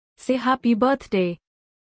Say happy birthday.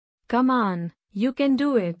 Come on, you can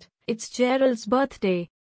do it. It's Gerald's birthday.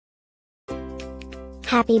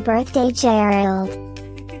 Happy birthday, Gerald.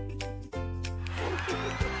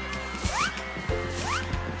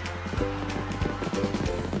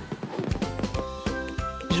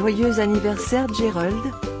 Joyeux anniversaire,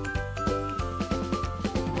 Gerald.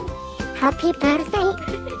 Happy birthday,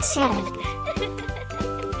 Gerald.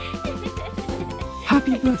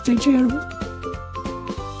 Happy birthday, Gerald.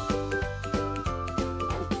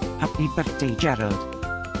 Happy birthday, Gerald.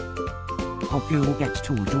 Hope you get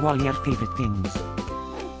to do all your favorite things.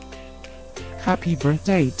 Happy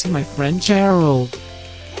birthday to my friend Gerald.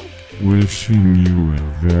 Wishing you a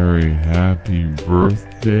very happy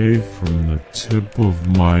birthday from the tip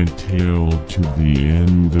of my tail to the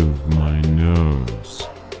end of my nose.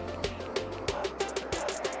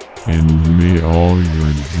 And may all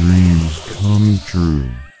your dreams come true.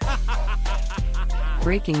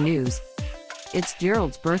 Breaking news. It's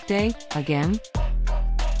Gerald's birthday, again?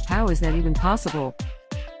 How is that even possible?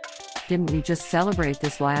 Didn't we just celebrate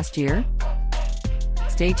this last year?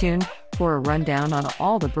 Stay tuned for a rundown on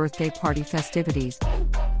all the birthday party festivities.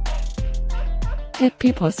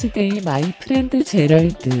 Happy birthday, my friend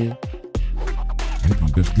Gerald.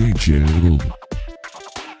 Happy birthday, Gerald.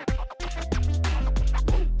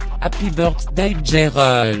 Happy birthday,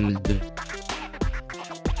 Gerald.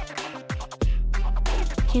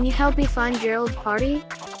 Can you help me find Gerald's party?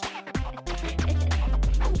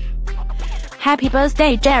 Happy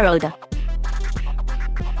birthday, Gerald.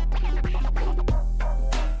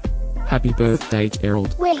 Happy birthday,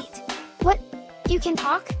 Gerald. Wait, what? You can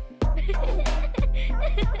talk?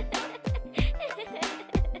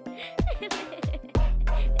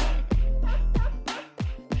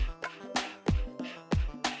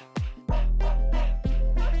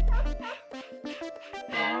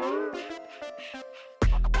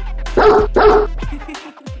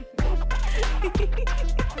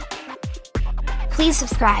 Please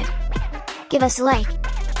subscribe, give us a like,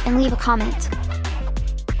 and leave a comment.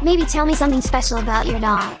 Maybe tell me something special about your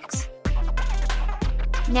dogs.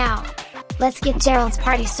 Now, let's get Gerald's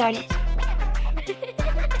party started.